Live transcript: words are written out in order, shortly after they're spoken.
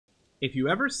if you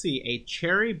ever see a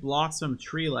cherry blossom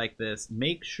tree like this,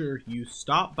 make sure you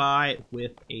stop by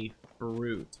with a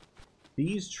fruit.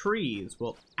 These trees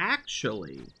will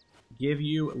actually give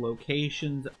you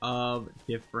locations of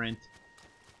different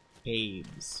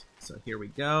caves. So here we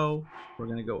go. We're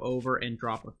going to go over and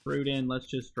drop a fruit in. Let's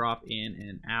just drop in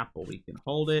an apple. We can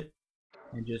hold it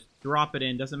and just drop it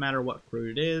in. Doesn't matter what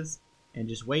fruit it is. And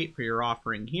just wait for your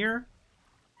offering here.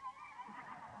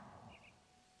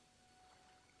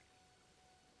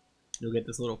 You'll get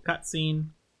this little cutscene.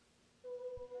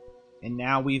 And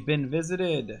now we've been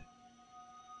visited.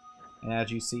 And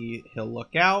as you see, he'll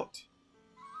look out.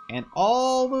 And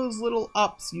all those little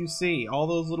ups you see, all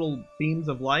those little beams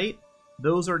of light,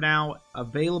 those are now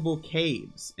available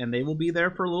caves. And they will be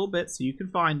there for a little bit so you can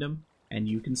find them. And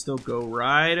you can still go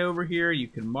right over here. You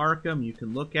can mark them. You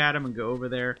can look at them and go over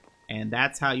there. And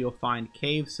that's how you'll find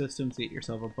cave systems. Get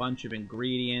yourself a bunch of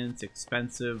ingredients,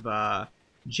 expensive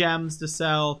gems to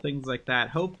sell, things like that.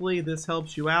 Hopefully this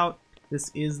helps you out.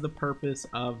 This is the purpose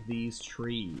of these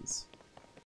trees.